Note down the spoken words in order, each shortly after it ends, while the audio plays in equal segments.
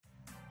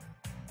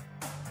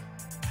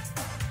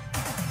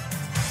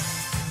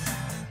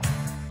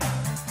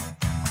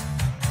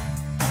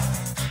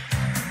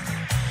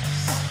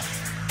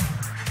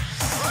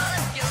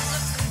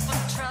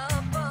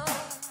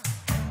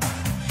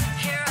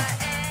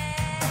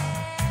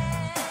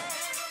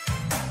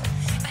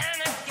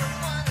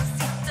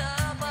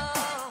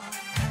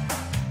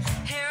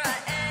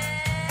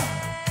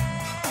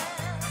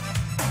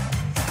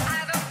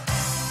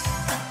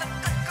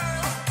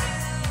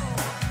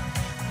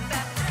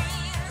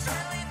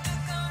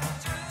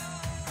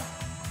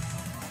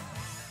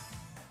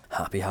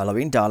Happy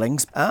Halloween,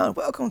 darlings, and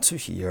welcome to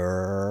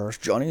here's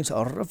Johnny's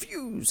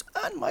Reviews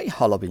and my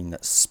Halloween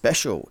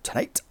special.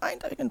 Tonight I'm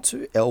diving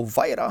into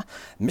Elvira,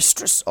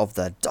 Mistress of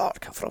the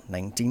Dark from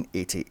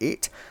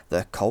 1988,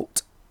 the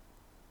cult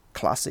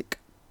classic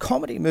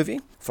comedy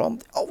movie from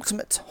the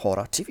ultimate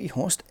horror TV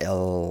host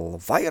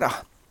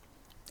Elvira.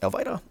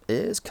 Elvira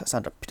is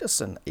Cassandra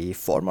Peterson, a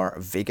former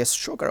Vegas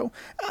showgirl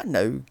and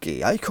now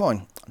gay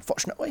icon.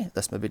 Unfortunately,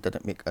 this movie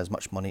didn't make as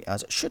much money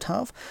as it should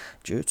have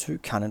due to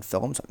Cannon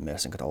Films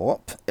messing it all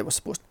up. It was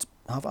supposed to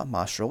have a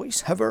mass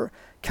release, however,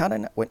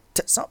 Cannon went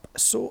tits up,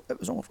 so it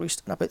was only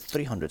released in about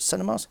 300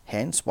 cinemas,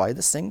 hence why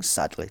this thing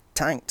sadly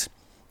tanked.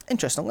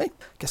 Interestingly,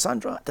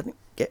 Cassandra didn't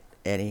get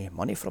any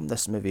money from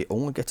this movie,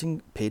 only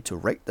getting paid to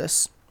write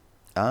this,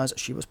 as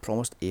she was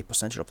promised a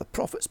percentage of the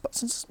profits, but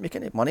since it's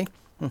making any money,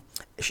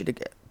 she did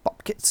get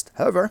bupkits.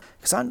 However,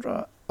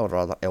 Cassandra, or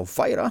rather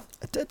Elvira,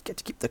 did get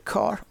to keep the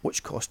car,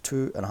 which cost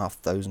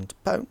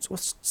 £2,500,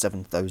 with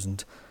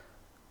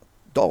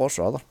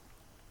 $7,000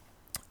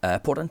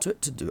 poured into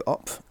it to do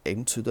up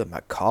into the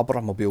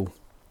Macabre Mobile.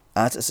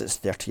 As it's its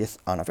 30th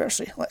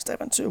anniversary, let's dive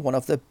into one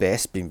of the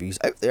best B movies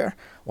out there.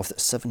 With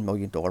its $7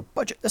 million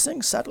budget, this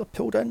thing sadly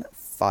pulled in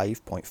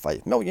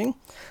 $5.5 million.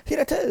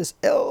 Here it is,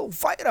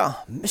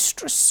 Elvira,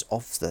 Mistress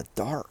of the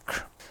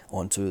Dark.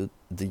 On to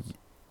the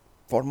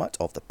format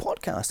of the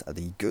podcast: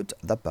 the good,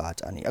 the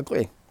bad and the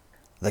ugly.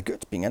 The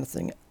good being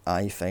anything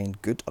I find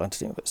good or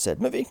entertaining about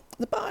said movie.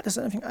 The bad is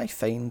anything I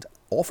find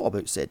awful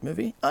about said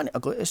movie. And the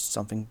ugly is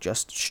something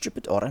just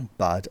stupid or in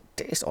bad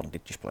taste, or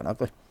indeed just plain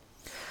ugly.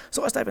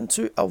 So let's dive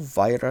into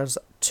Elvira's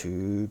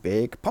Two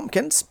Big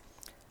Pumpkins.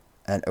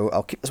 And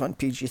I'll keep this one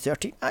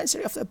PG-13 and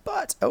say off the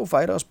bat,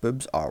 Elvira's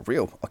boobs are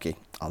real. Okay,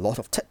 a lot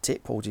of tit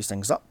tape holds these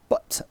things up,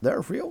 but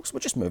they're real, so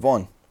we'll just move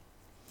on.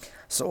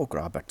 So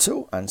grab a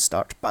tool and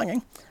start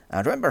banging.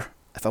 And remember,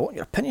 if I want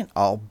your opinion,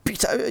 I'll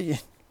beat it out of you.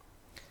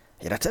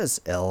 Here it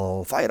is,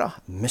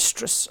 Elvira,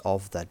 Mistress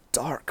of the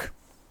Dark.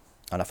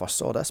 And I first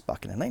saw this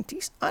back in the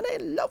 90s, and I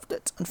loved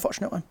it.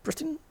 Unfortunately, in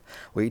Britain,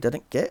 we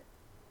didn't get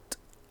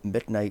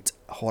midnight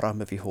horror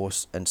movie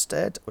hosts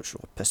instead, which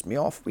really pissed me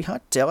off. We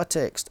had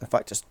teletext. In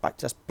fact, just back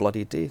to this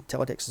bloody day,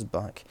 teletext is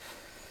back.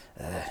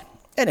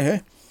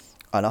 Anywho,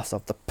 enough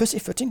of the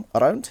pussyfooting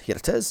around. Here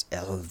it is,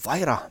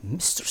 Elvira,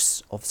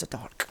 Mistress of the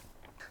Dark.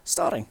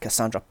 Starring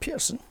Cassandra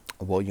Pearson,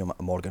 William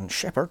Morgan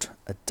Shepherd,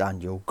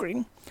 Daniel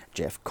Green,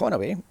 Jeff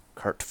Conaway,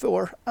 Kurt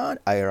Fuller, and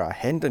Ira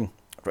Hendon.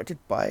 Written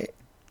by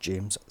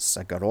James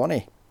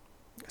Sigaroni.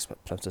 That's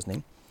what pronounced his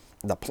name.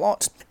 The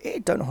plot: a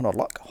down on her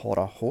luck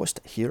horror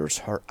host hears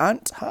her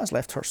aunt has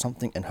left her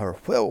something in her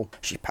will.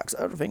 She packs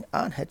everything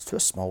and heads to a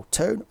small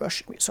town where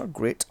she meets her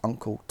great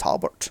uncle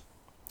Talbot.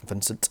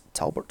 Vincent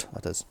Talbot,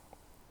 that is.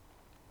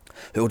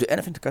 Who will do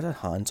anything to get her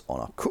hands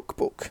on a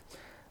cookbook.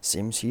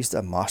 Seems he's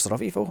the master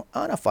of evil,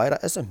 and Elvira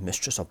is the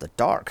mistress of the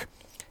dark.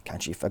 Can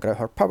she figure out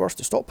her powers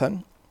to stop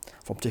him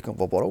from taking over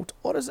the world,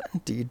 or is it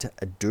indeed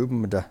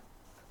doomed?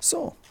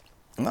 So,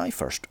 my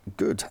first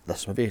good.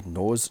 This movie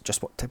knows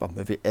just what type of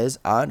movie it is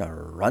and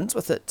runs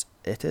with it.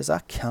 It is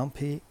a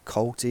campy,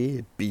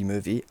 culty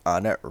B-movie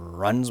and it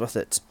runs with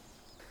it.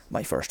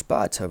 My first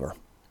bad, however.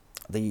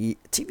 The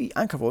TV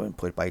anchorwoman,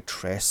 played by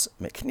Tress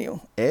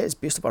MacNeille, is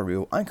based on a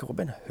real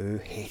anchorwoman who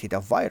hated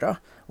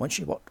Elvira when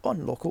she worked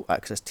on local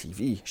access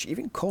TV. She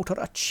even called her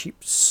a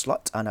cheap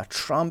slut and a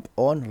tramp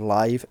on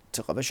live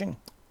television.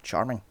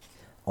 Charming.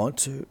 On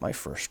to my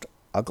first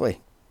ugly.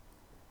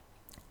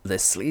 The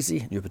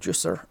sleazy new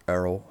producer,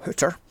 Earl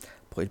Hooter,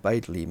 played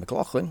by Lee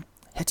McLaughlin,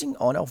 hitting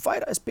on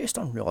Elvira is based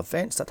on real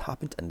events that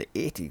happened in the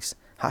 80s.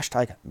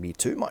 Hashtag me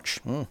too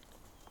much.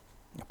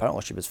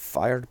 Apparently she was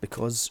fired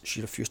because she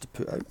refused to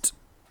put out.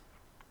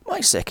 My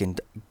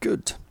second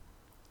good.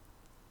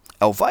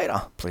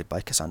 Elvira, played by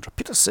Cassandra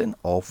Peterson,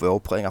 of Will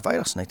playing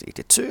Elvira since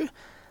 1982.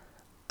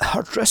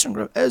 Her dressing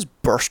room is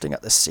bursting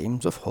at the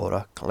seams with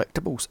horror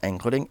collectibles,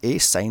 including a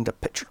signed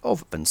picture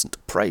of Vincent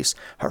Price,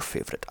 her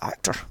favourite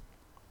actor.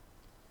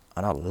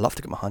 And I love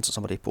to get my hands on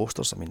some of the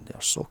posters. I mean, they're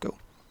so cool.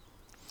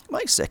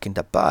 My second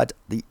bad.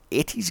 The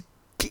 80s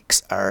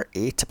geeks are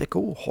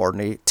atypical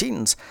horny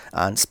teens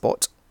and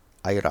spot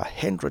Ira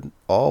Hendon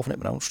of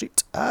Nightmare on Elm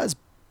Street 3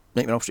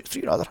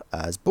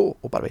 as Bo.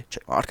 Oh, by the way,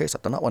 check my archives,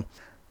 I've done that one.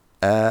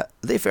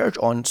 They verge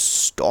on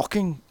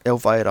stalking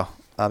Elvira.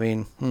 I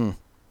mean,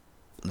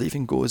 they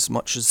even go as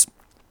much as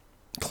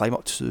climb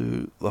up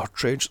to her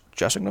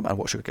dressing room and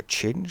watch her get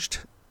changed.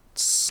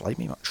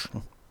 Slimy much.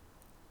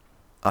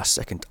 A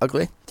second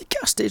ugly. The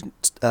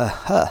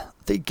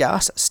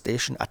gas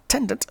station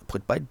attendant,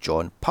 played by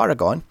John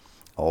Paragon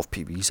of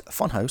PB's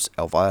Funhouse,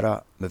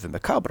 Elvira, Movie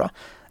Macabre,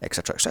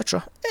 etc.,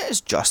 etc.,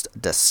 is just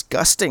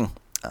disgusting.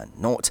 And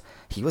note,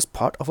 he was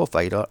part of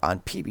Elvira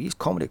and PB's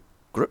comedy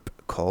group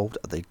called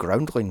The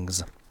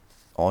Groundlings.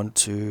 On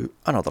to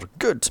another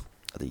good.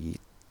 The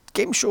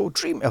game show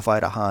dream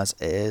Elvira has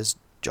is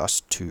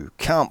just too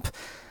camp.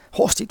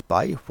 Hosted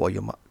by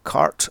William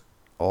Cart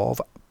of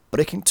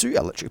Breaking 2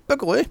 Electric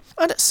Boogaloo,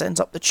 and it sends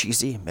up the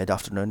cheesy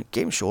mid-afternoon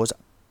game shows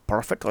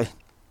perfectly.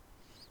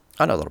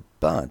 Another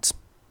bad.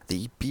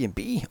 The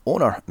B&B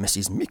owner,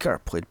 Mrs. Meeker,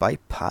 played by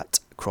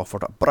Pat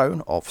Crawford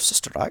Brown of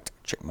Sister Act,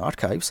 check my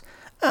archives,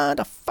 and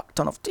a fuck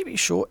ton of TV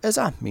show, is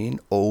a mean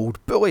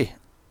old bully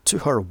to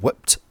her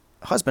whipped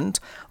husband,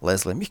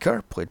 Leslie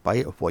Meeker, played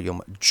by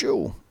William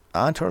Jewell,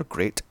 and her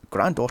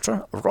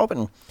great-granddaughter,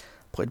 Robin,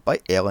 played by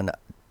Ellen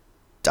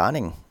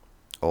Danning,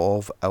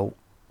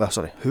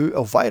 who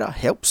Elvira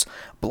helps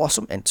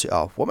blossom into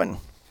a woman.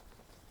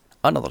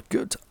 Another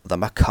good, the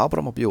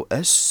Macabre-mobile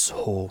is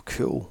so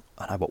cool,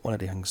 and I bought one of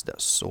the things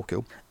that's so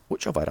cool,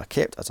 which Elvira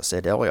kept, as I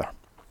said earlier.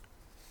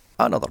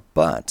 Another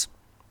bad,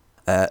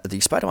 the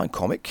Spider-Man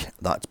comic,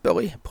 that's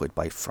Billy, played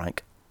by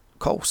Frank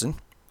Coulson,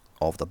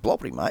 of the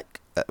Blob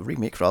remake,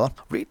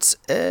 reads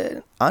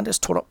and is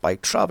torn up by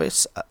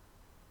Travis.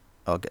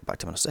 I'll get back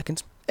to him in a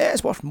second. It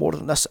is worth more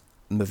than this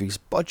movie's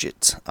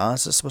budget,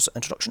 as this was an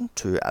introduction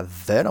to a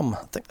Venom.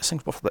 I think this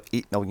thing's worth about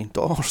 $8 million.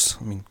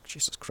 I mean,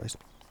 Jesus Christ.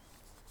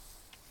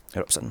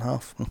 You're upset in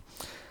half.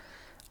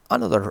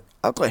 Another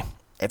ugly.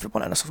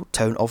 Everyone in this little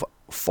town of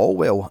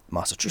Falwell,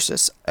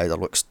 Massachusetts, either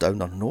looks down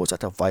their nose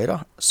at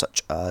Elvira,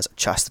 such as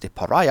Chastity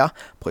Pariah,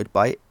 played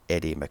by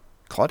Eddie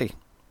McClurdy,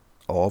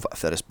 of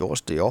Ferris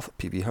Bueller's Day Off,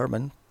 P.V.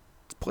 Herman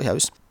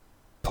Playhouse,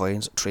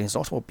 Planes, Trains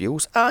and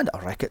Automobiles, and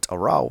Wreck-It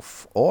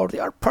Ralph, or they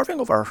are perving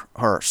over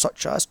her,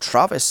 such as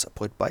Travis,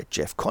 played by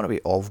Jeff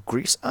Conaway of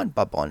Grease and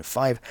Babylon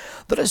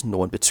 5. There is no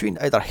one between,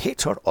 either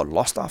hate her or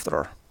lust after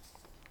her.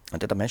 And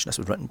did I mention this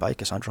was written by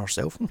Cassandra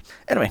herself?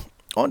 Anyway,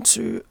 on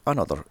to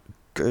another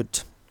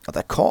good.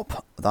 The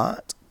cop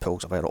that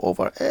pulls Elvira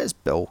over is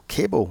Bill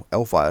Cable,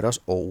 Elvira's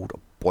old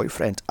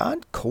boyfriend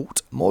and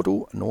cult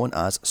model known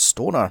as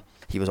Stoner.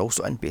 He was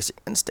also in Basic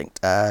Instinct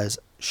as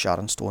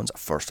Sharon Stone's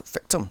first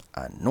victim.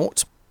 And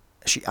note,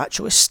 she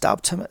actually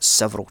stabbed him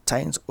several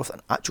times with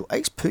an actual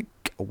ice pick,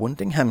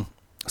 wounding him.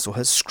 So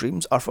his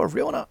screams are for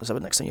real now. So the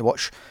next time you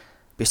watch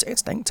Basic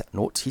Instinct,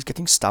 note he's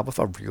getting stabbed with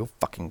a real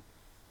fucking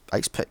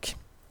ice pick.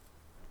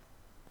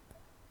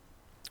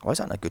 Why is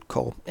that a good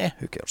call?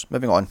 Who cares?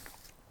 Moving on.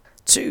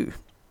 2.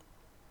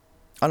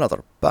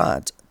 Another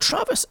bad.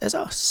 Travis is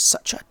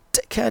such a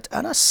dickhead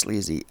and a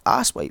sleazy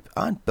asswipe,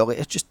 and Billy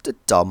is just a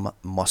dumb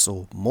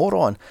muscle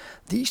moron.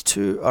 These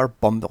two are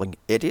bumbling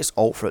idiots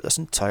all throughout this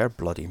entire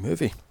bloody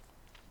movie.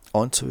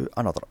 On to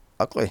another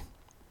ugly.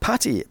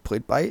 Patty,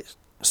 played by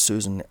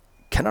Susan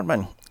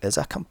Kinnerman, is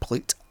a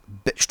complete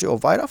bitch to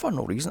Elvira for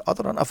no reason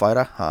other than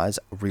Elvira has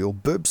real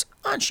boobs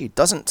and she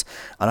doesn't,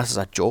 and this is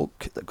a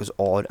joke that goes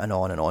on and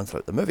on and on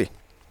throughout the movie.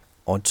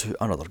 On to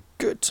another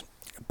good.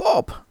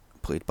 Bob,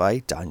 played by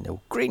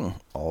Daniel Green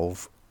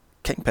of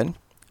Kingpin,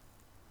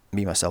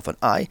 Me, Myself and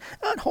I,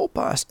 and Hall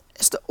Pass,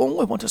 is the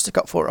only one to stick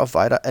up for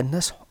Elvira in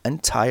this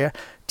entire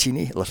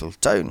teeny little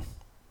town.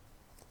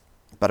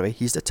 By the way,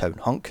 he's the town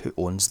hunk who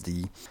owns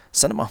the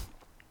cinema.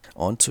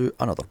 On to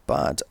another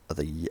bad.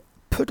 The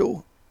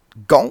poodle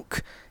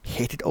Gonk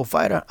hated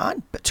Elvira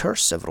and bit her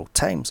several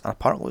times, and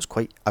apparently was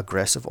quite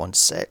aggressive on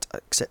set,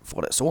 except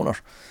for its owner,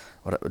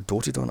 or it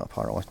doted on it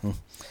apparently.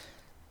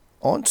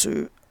 On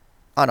to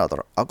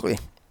another ugly.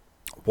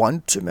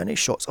 One too many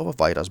shots of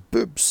Elvira's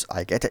boobs.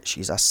 I get it,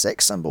 she's a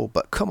sex symbol,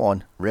 but come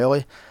on,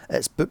 really?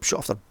 It's boob shot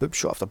after boob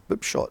shot after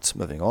boob shot.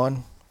 Moving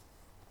on.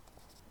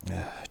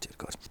 Dear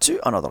God.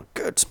 To another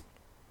good.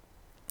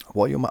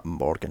 William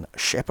Morgan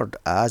Shepherd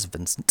as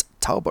Vincent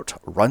Talbot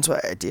runs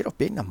with the idea of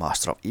being the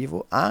master of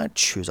evil and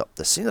chews up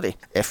the scenery.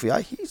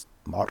 FYI, he's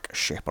Mark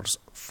Shepherd's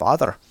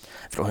father.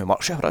 If you don't know who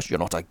Mark Shepherd is, you're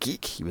not a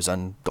geek. He was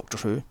in Doctor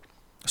Who,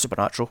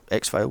 Supernatural,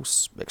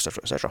 X-Files,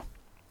 etc, etc.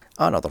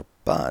 Another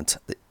bad.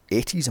 The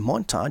 80s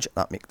montage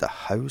that make the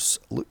house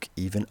look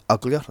even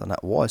uglier than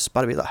it was.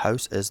 By the way, the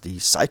house is the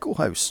Psycho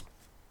House.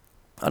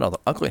 Another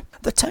ugly.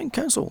 The town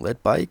council,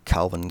 led by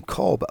Calvin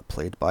Cobb,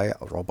 played by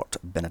Robert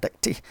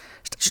Benedicti,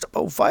 stitches up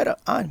Elvira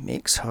and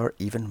makes her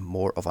even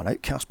more of an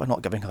outcast by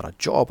not giving her a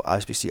job,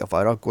 as we see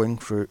Elvira going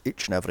through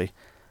each and every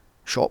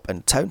shop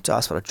in town to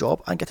ask for a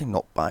job and getting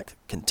knocked back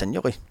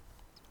continually.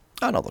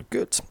 Another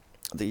good.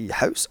 The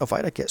house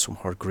Elvira gets from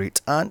her great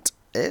aunt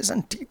is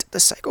indeed the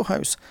Psycho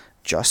House,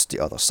 just the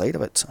other side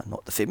of it and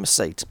not the famous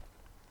side.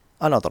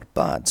 Another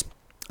bad.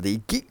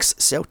 The geeks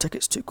sell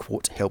tickets to,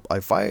 quote, help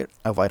Elvira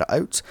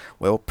out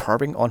while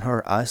perving on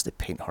her as they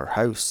paint her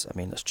house. I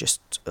mean, it's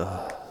just...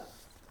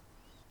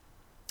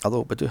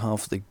 Although we do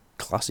have the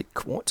classic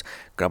quote,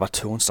 grab a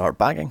tool and start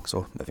bagging,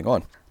 so moving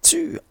on.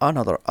 To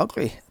another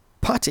ugly.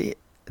 Patty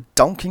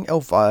dunking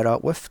Elvira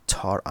with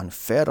tar and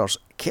feathers,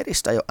 Carrie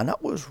style, and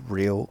that was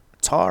real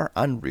tar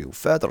and real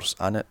feathers,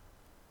 and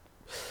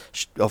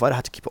Elvira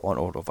had to keep it on,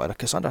 or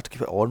Cassandra had to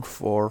keep it on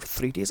for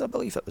 3 days, I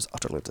believe. It was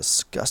utterly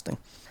disgusting.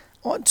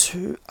 On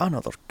to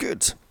another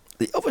good.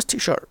 The Elvis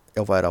t-shirt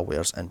Elvira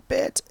wears in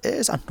bed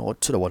is a nod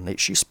to the one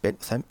night she spent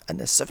with him in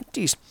the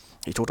 70s.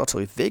 He told her to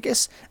leave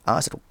Vegas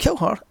as it'll kill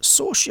her,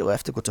 so she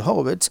left to go to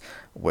Hollywood,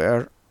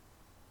 where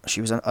she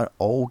was in an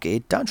all-gay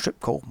dance troupe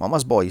called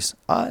Mama's Boys,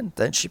 and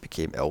then she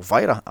became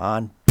Elvira,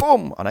 and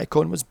boom, an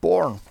icon was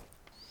born.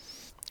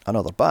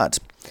 Another bad.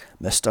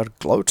 Mr.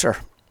 Glauter,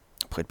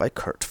 played by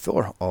Kurt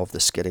Fuller of the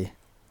Scary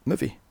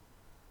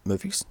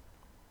movies.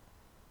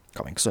 Can't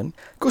coming soon.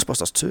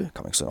 Ghostbusters 2,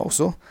 coming soon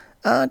also.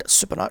 And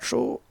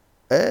Supernatural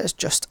is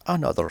just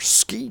another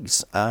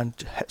skis and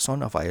hits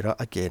on Elvira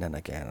again and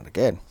again and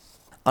again.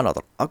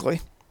 Another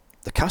ugly.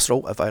 The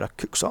casserole Elvira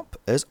cooks up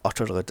is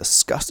utterly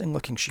disgusting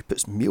looking. She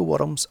puts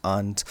mealworms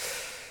and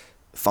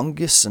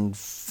fungus and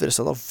various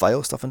other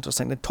vile stuff into this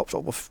thing, then tops it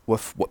up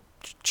with what,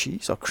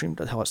 cheese or cream,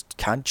 the hell, it's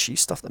canned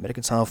cheese stuff that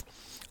Americans have,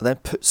 and then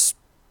puts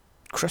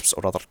crisps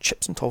or other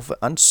chips on top of it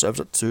and serves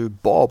it to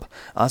Bob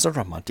as a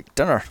romantic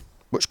dinner,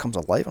 which comes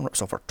alive and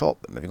rips off her top.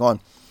 But moving on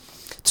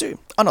to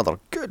another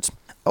good.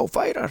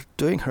 Elvira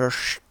doing her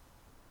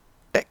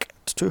shtick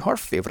to her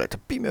favourite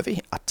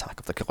B-movie, Attack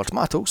of the Killer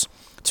Tomatoes,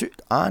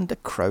 and the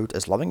crowd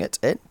is loving it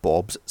in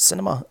Bob's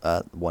cinema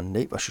one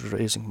night where she's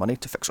raising money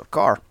to fix her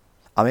car.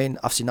 I mean,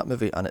 I've seen that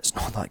movie and it's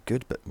not that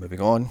good, but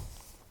moving on.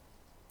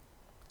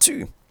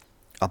 2.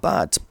 A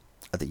bad.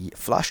 The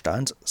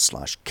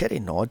Flashdance / Kerry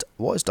nod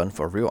was done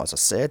for real, as I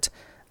said,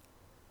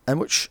 in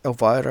which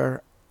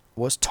Elvira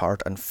was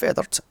tarred and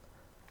feathered,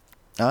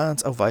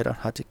 and Elvira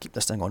had to keep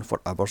this thing on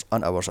for hours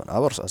and hours and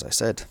hours, as I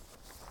said.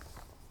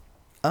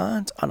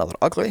 And another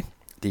ugly.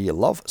 The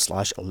love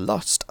 /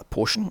 lust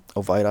potion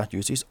Elvira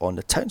uses on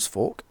the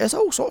townsfolk is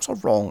all sorts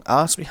of wrong,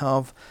 as we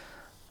have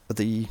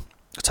the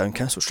town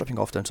council stripping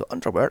off down to the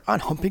underwear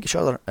and humping each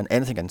other and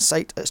anything in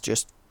sight. It's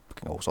just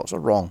all sorts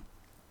of wrong.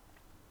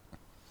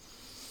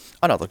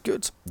 Another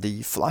good,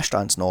 the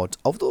Flashdance nod.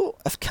 Although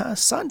if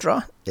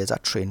Cassandra is a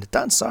trained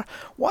dancer,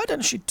 why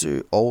didn't she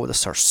do all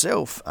this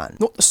herself? And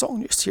note the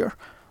song used here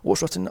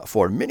was written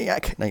for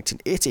Maniac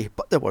 1980,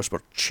 but the words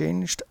were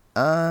changed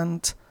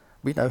and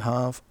we now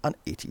have an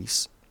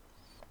 80s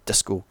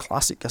disco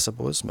classic, I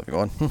suppose. Moving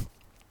on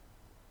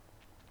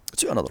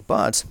to another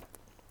bad.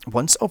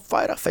 Once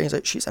Elvira finds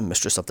out she's a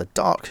mistress of the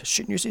dark,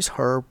 she uses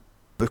her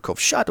Book of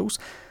Shadows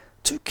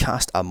to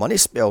cast a money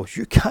spell.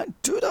 You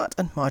can't do that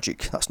in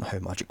magic. That's not how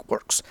magic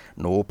works.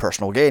 No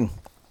personal gain.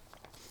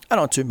 And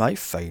on to my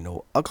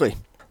final ugly.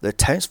 The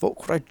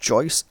townsfolk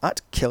rejoice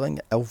at killing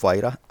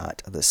Elvira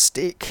at the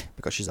stake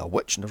because she's a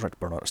witch and they're trying to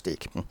burn her at a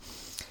stake.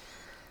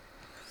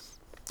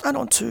 And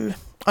on to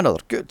another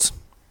good.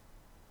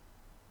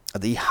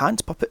 The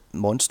hand puppet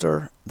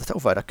monster that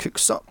Elvira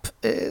cooks up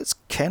is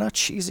kinda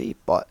cheesy,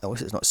 but at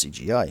least it's not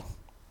CGI.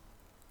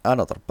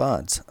 Another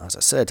bad, as I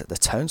said, the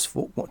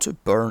townsfolk want to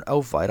burn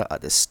Elvira at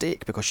the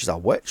stake because she's a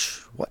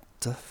witch. What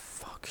the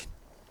fuck?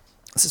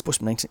 This is supposed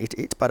to be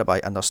 1988, by the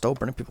by, and they're still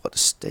burning people at the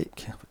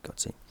stake. For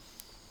God's sake.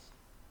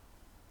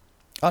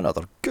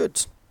 Another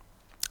good.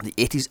 The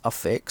 80s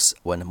effects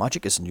when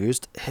magic is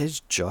used is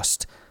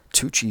just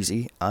too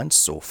cheesy and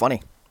so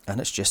funny. And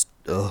it's just,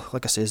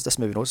 like I says, this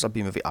movie knows it's a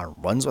B-movie and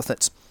runs with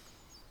it.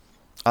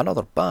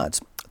 Another bad.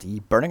 The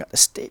burning at the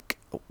stake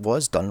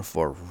was done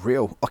for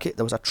real. Okay,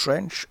 there was a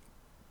trench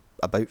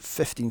about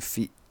 15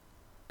 feet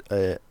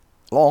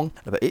long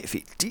and about 8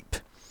 feet deep,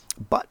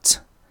 but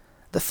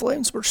the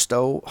flames were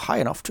still high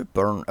enough to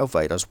burn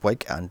Elvira's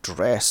wig and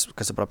dress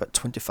because they were about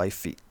 25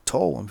 feet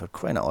tall and were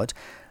crying out loud.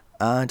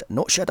 And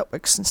not she had that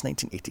wig since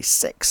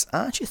 1986,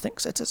 and she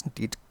thinks it is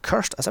indeed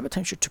cursed, as every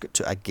time she took it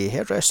to a gay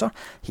hairdresser,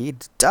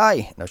 he'd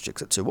die. Now she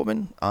takes it to a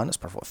woman, and it's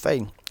perfectly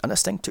fine. And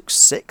this thing took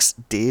 6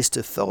 days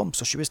to film,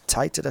 so she was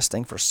tied to this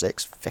thing for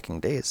 6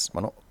 fucking days.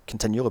 Well, not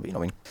continually, but you know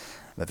what I mean.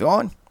 Moving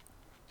on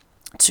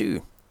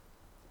to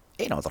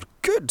another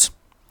good.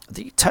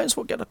 The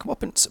townsfolk get a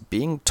comeuppance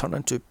being turned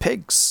into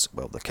pigs.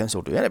 Well, the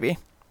council do anyway,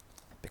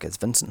 because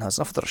Vincent has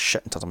enough of their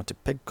shit and turns them into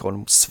pig,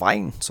 calling them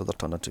swine, so they're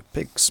turned into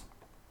pigs.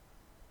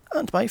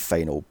 And my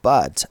final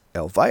bad.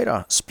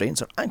 Elvira sprains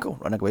her ankle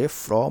running away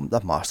from the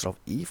Master of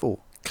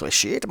Evil.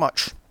 Cliched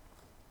much.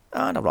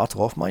 And I'll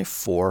rattle off my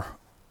 4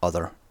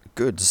 other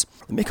goods.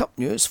 The makeup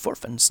news for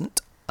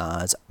Vincent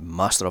as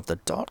Master of the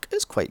Dark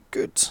is quite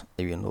good.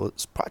 Even though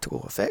it's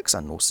practical effects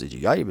and no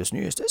CGI was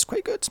used, it's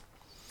quite good.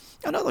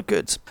 Another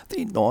good.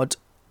 The nod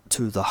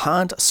to the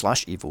hand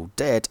 / Evil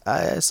Dead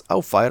as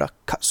Elvira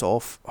cuts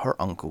off her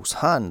uncle's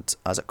hand.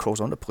 As it crawls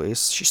onto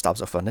place, she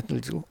stabs it with a knitting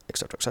needle,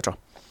 etc, etc.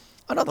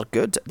 Another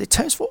good, the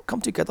townsfolk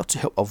come together to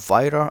help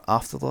Elvira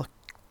after the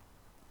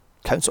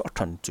council are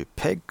turned into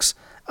pigs,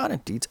 and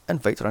indeed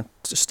invite her in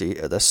to stay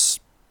at this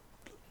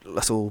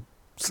little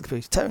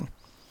sleepy town.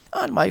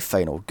 And my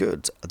final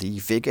good, the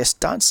Vegas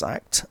dance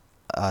act,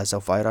 as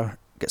Elvira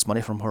gets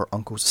money from her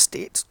uncle's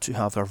estate to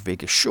have her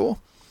Vegas show,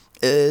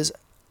 is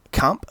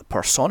camp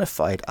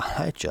personified,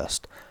 and I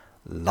just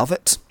love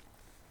it.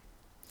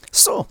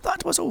 So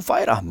that was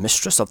Elvira,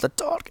 Mistress of the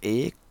Dark,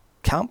 a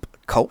camp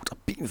cult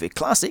B-movie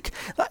classic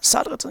that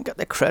sadly doesn't get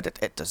the credit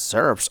it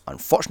deserves,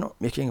 unfortunately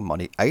making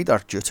money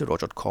either due to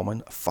Roger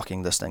Corman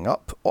fucking this thing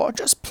up or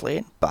just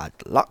plain bad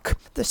luck.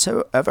 This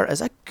however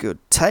is a good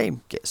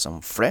time. Get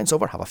some friends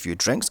over, have a few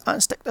drinks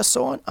and stick this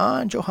on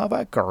and you'll have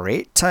a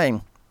great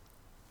time.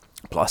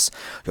 Plus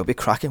you'll be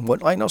cracking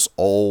one-liners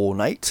all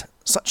night,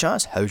 such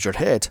as how's your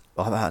head?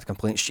 I haven't had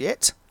complaints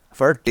yet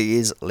for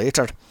days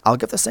later. I'll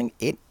give this thing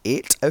an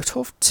 8 out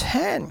of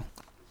 10.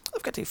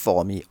 I've got to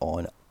follow me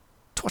on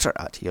Twitter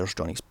at Here's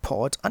Johnny's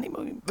Pod, and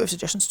email movie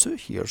suggestions to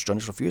Here's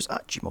Johnny's Reviews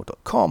at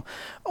gmail.com.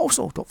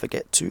 Also, don't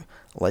forget to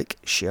like,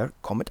 share,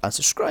 comment, and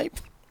subscribe.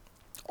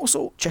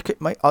 Also, check out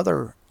my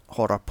other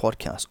horror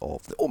podcasts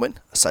of The Omen,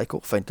 Psycho,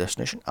 Final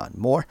Destination, and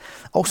more.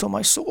 Also,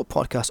 my solo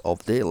podcast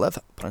of They Live,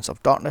 Prince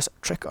of Darkness,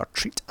 Trick or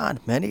Treat,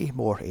 and many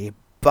more.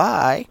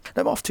 Bye.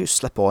 Now I'm off to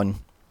slip on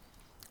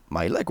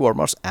my leg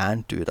warmers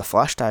and do the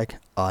flash tag.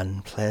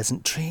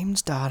 Unpleasant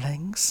dreams,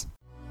 darlings.